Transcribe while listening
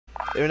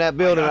They're in that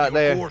building right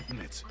there.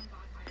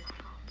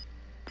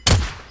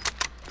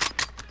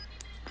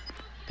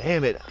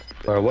 Damn it.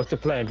 Alright, what's the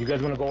plan? Do you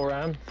guys want to go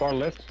around? Far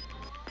left?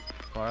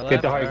 Far left?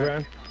 Get the high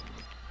ground?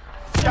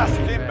 Gas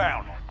is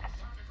inbound.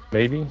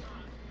 Maybe?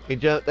 They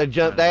jumped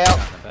out.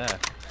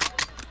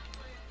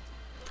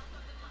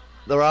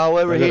 They're all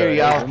over here,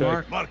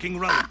 y'all. Marking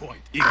rally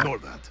point. Ignore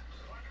that.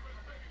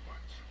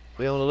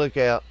 Be on the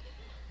lookout.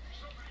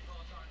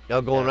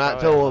 Y'all going right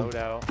to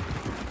them.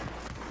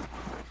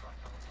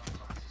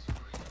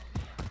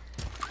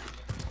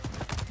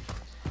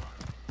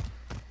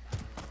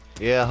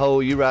 Yeah,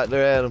 Hole, you right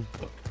there at them.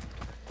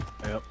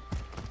 Yep.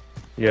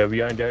 Yeah,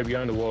 behind there,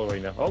 behind the wall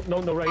right now. Oh,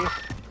 no, right here.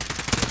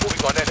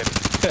 Moving on enemy.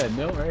 Good,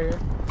 no, right here.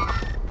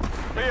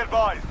 Be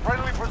advised,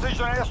 friendly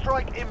precision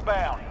airstrike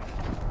inbound.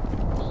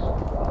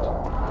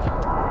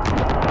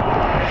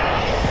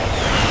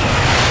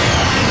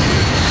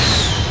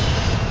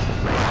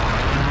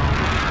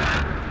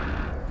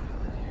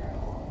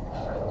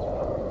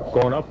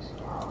 Going up.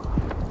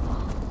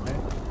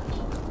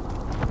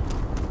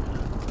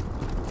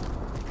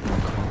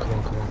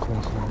 Come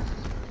on.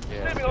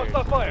 Yeah, leaving on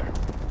stop fire.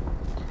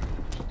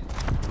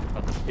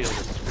 About to feel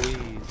the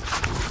squeeze.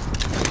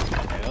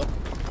 Yep.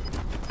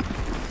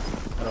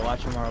 Gotta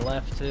watch from our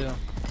left too.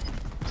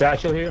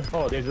 Satchel here.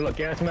 Oh, there's a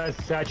gas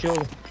mask. Satchel.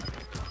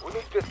 We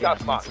need this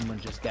gas mask. Someone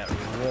just got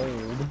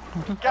rolled.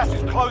 Gas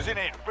is closing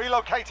in.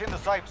 Relocating the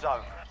safe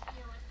zone.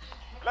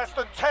 Less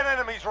than 10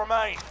 enemies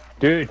remain.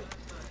 Dude.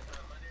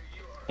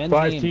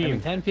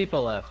 10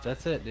 people left.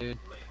 That's it, dude.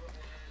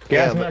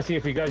 Gas mask here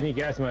if you guys need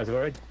gas masks,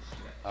 alright?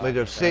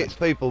 There's 6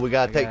 people we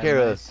gotta take care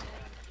of.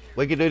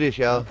 We can do this,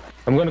 y'all.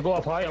 I'm gonna go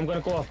up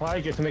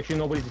high. Just to make sure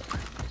nobody's.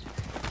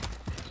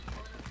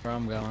 Where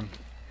I'm going.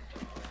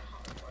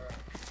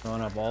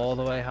 Going up all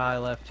the way high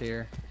left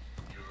here.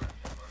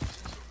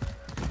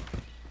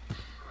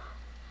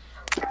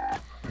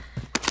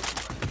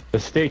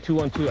 Let's stay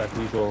 2-on-2 at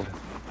least. Or...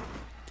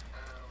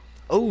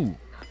 Ooh,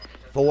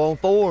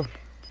 4-on-4.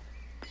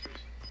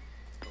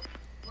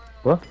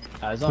 What?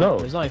 There's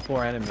only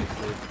 4 enemies,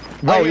 dude.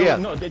 Oh yeah.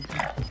 No,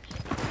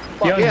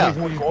 yeah.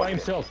 He's by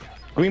himself.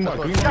 Green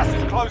mark. Gas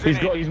is closing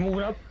in. He's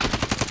moving up.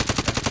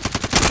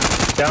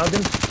 Downed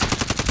him.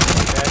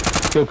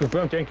 Still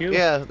confirmed, thank you.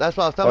 Yeah, that's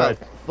what I was talking about.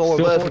 4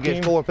 of us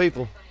against 4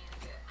 people.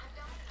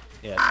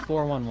 Yeah,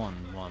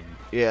 4-1-1-1.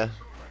 Yeah.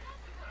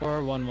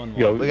 4-1-1-1.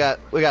 Yo, We got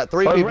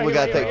 3 people we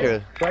gotta take care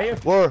of. Right here.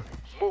 Where?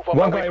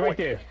 One guy right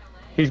there.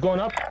 He's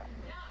going up.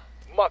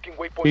 Marking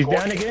waypoint. He's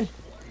down again.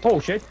 Oh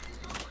shit.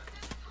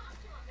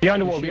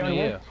 Behind the wall,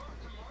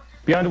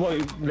 Behind the wall,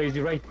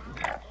 lazy right.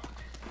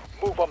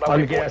 Move on my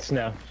On the waypoint. gas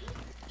now.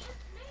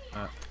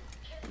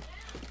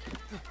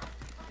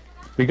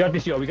 We got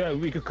this, yo.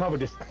 We could cover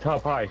this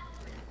top high.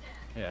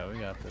 Yeah, we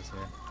got this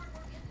here.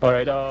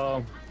 Alright,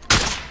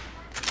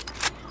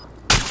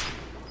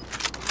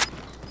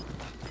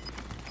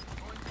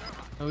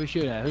 Who are we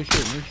shooting at? Who's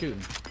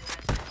shooting?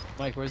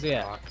 Mike, where's he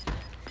at?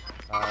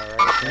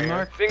 Alright.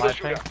 Mark? Single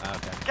shooter.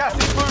 Okay. Gas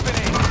is moving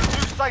in.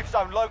 New safe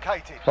zone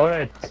located.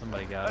 alright.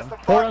 Somebody got him.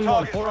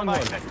 4-on-1,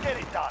 4-on-1. Let's get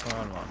it done.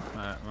 4-on-1.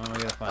 Alright, well, we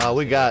gotta find Oh,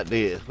 we this. got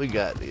this. We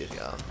got this,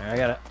 y'all.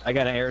 I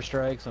got an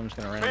airstrike, so I'm just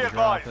gonna Be randomly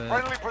drop advised, it.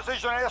 friendly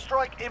precision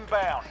airstrike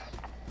inbound.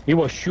 He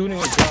was shooting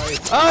a guy.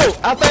 Oh,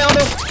 I found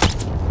him.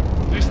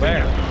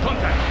 Where?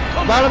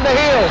 Bottom the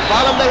hill.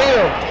 Bottom the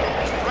hill.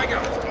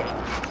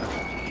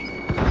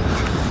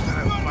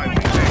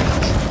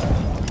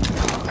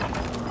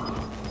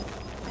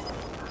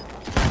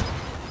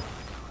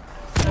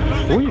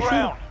 Who are you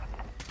Ground.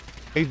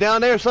 He's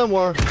down there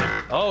somewhere.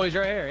 Oh, he's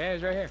right here. Yeah,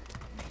 he's right here.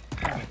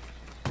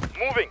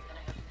 Moving.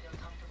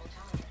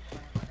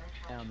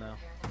 Down though.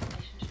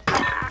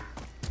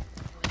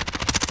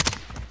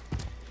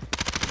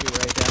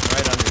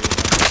 Right under you.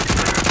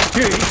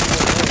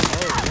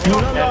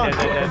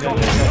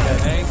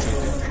 Thank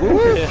you.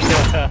 Woo.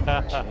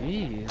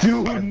 Jeez.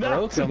 Dude, I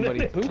broke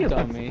somebody pooped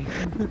on me.